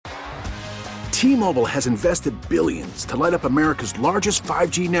T-Mobile has invested billions to light up America's largest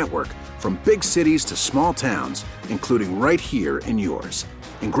 5G network, from big cities to small towns, including right here in yours.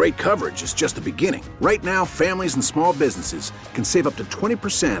 And great coverage is just the beginning. Right now, families and small businesses can save up to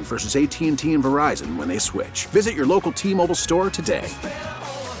 20% versus AT&T and Verizon when they switch. Visit your local T-Mobile store today.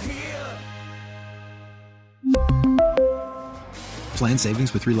 Plan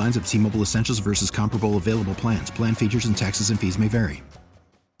savings with 3 lines of T-Mobile Essentials versus comparable available plans. Plan features and taxes and fees may vary.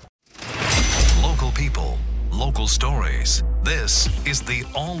 Local people, local stories. This is the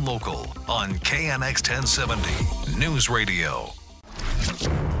All Local on KNX 1070 News Radio.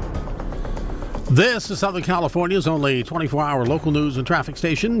 This is Southern California's only 24-hour local news and traffic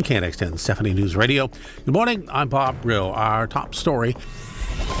station, KNX 1070 News Radio. Good morning, I'm Bob Brill. Our top story.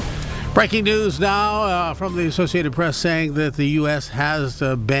 Breaking news now from the Associated Press saying that the U.S. has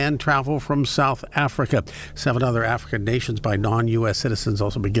banned travel from South Africa. 7 other African nations by non-U.S. citizens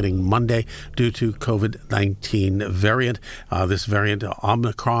also beginning Monday due to COVID-19 variant. This variant,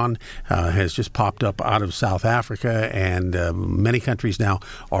 Omicron, has just popped up out of South Africa, and many countries now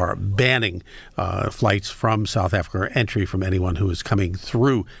are banning flights from South Africa or entry from anyone who is coming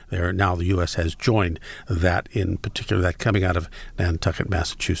through there. Now the U.S. has joined that, in particular, that coming out of Nantucket,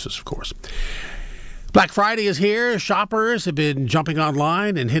 Massachusetts, of course. Black Friday is here. Shoppers have been jumping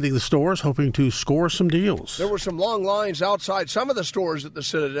online and hitting the stores hoping to score some deals. There were some long lines outside some of the stores at the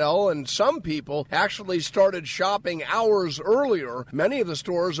Citadel, and some people actually started shopping hours earlier. Many of the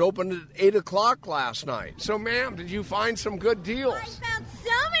stores opened at 8 o'clock last night. So, ma'am, did you find some good deals? I found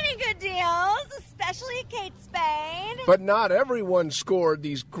so many good deals, especially at Kate Spade. But not everyone scored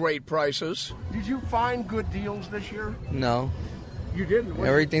these great prices. Did you find good deals this year? No. You didn't.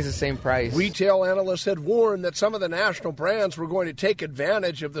 Everything's the same price. Retail analysts had warned that some of the national brands were going to take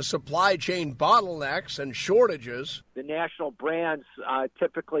advantage of the supply chain bottlenecks and shortages. The national brands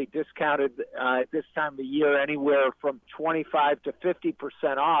typically discounted this time of the year anywhere from 25 to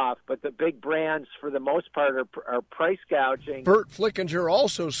 50% off, but the big brands, for the most part, are price gouging. Bert Flickinger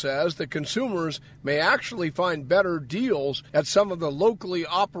also says that consumers may actually find better deals at some of the locally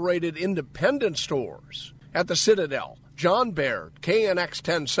operated independent stores. At the Citadel, John Baird, KNX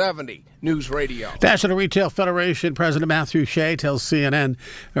 1070 News Radio. National Retail Federation President Matthew Shea tells CNN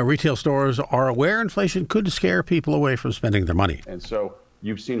retail stores are aware inflation could scare people away from spending their money. And so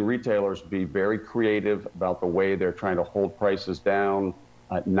you've seen retailers be very creative about the way they're trying to hold prices down,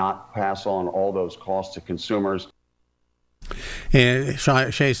 not pass on all those costs to consumers. And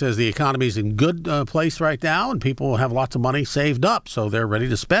Shea says the economy is in good place right now, and people have lots of money saved up, so they're ready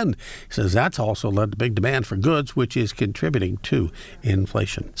to spend. He says that's also led to big demand for goods, which is contributing to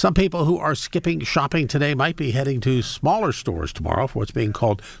inflation. Some people who are skipping shopping today might be heading to smaller stores tomorrow for what's being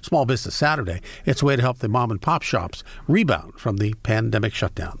called Small Business Saturday. It's a way to help the mom and pop shops rebound from the pandemic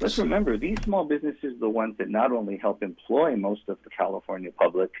shutdown. Let's remember, these small businesses are the ones that not only help employ most of the California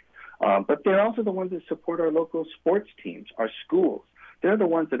public, but they're also the ones that support our local sports teams, our schools. They're the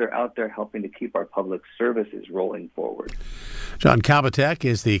ones that are out there helping to keep our public services rolling forward. John Kabatek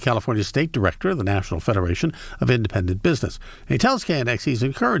is the California State Director of the National Federation of Independent Business. And he tells KNX he's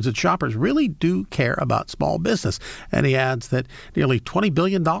encouraged that shoppers really do care about small business. And he adds that nearly $20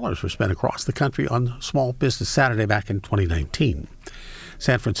 billion were spent across the country on Small Business Saturday back in 2019.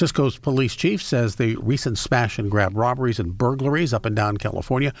 San Francisco's police chief says the recent smash and grab robberies and burglaries up and down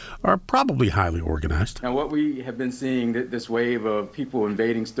California are probably highly organized. Now, what we have been seeing, this wave of people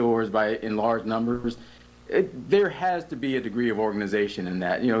invading stores in large numbers, there has to be a degree of organization in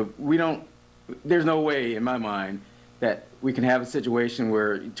that. There's no way in my mind that we can have a situation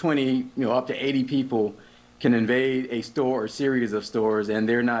where 20, up to 80 people can invade a store or series of stores and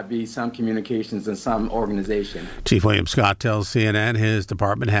there not be some communications and some organization. Chief William Scott tells CNN his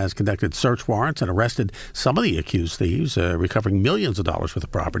department has conducted search warrants and arrested some of the accused thieves, recovering millions of dollars worth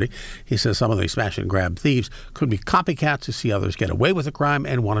of property. He says some of the smash and grab thieves could be copycats who see others get away with the crime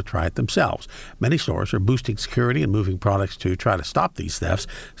and want to try it themselves. Many stores are boosting security and moving products to try to stop these thefts.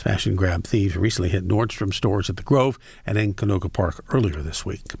 Smash and grab thieves recently hit Nordstrom stores at the Grove and in Canoga Park earlier this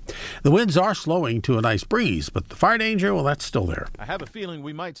week. The winds are slowing to a nice breeze, but the fire danger, well, that's still there. I have a feeling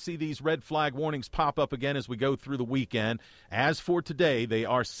we might see these red flag warnings pop up again as we go through the weekend. As for today, they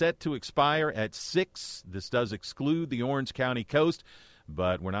are set to expire at 6. This does exclude the Orange County coast,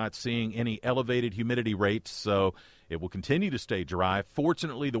 but we're not seeing any elevated humidity rates, so it will continue to stay dry.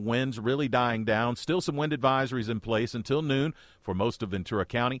 Fortunately, the wind's really dying down. Still some wind advisories in place until noon for most of Ventura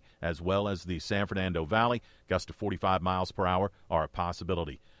County, as well as the San Fernando Valley. Gusts to 45 miles per hour are a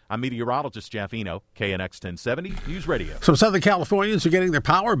possibility. I'm meteorologist Jeff Eno, KNX 1070 News Radio. Some Southern Californians are getting their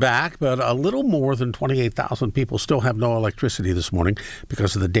power back, but a little more than 28,000 people still have no electricity this morning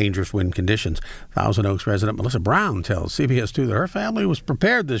because of the dangerous wind conditions. Thousand Oaks resident Melissa Brown tells CBS 2 that her family was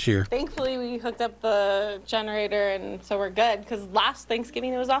prepared this year. Thankfully, we hooked up the generator, and so we're good, because last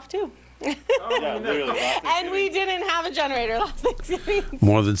Thanksgiving it was off too. And we didn't have a generator last Thanksgiving.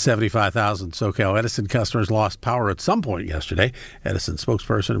 More than 75,000 SoCal Edison customers lost power at some point yesterday. Edison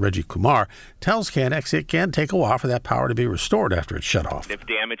spokesperson Reggie Kumar tells KNX it can take a while for that power to be restored after it's shut off. If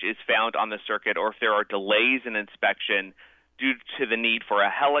damage is found on the circuit or if there are delays in inspection due to the need for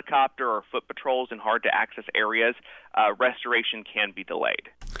a helicopter or foot patrols in hard-to-access areas, restoration can be delayed.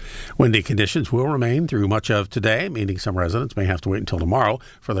 Windy conditions will remain through much of today, meaning some residents may have to wait until tomorrow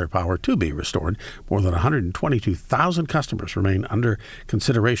for their power to be restored. More than 122,000 customers remain under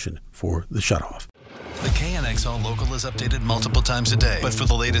consideration for the shutoff. The KNX All Local is updated multiple times a day. But for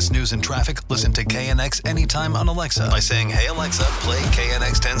the latest news and traffic, listen to KNX anytime on Alexa by saying, "Hey Alexa, play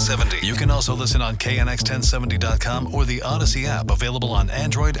KNX 1070. You can also listen on KNX1070.com or the Odyssey app, available on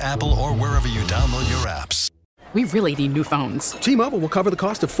Android, Apple, or wherever you download your apps. We really need new phones. T-Mobile will cover the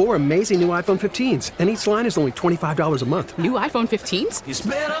cost of 4 amazing new iPhone 15s, and each line is only $25 a month. New iPhone 15s? It's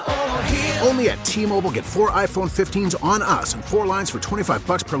better over here. Only at T-Mobile, get 4 iPhone 15s on us and 4 lines for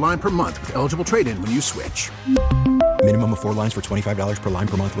 $25 per line per month with eligible trade-in when you switch. Minimum of 4 lines for $25 per line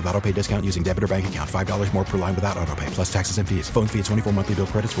per month with autopay discount using debit or bank account. $5 more per line without autopay, plus taxes and fees. Phone fee at 24 monthly bill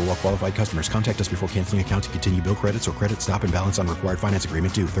credits for well-qualified customers. Contact us before canceling account to continue bill credits or credit stop and balance on required finance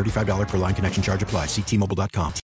agreement due. $35 per line connection charge applies. See T-Mobile.com.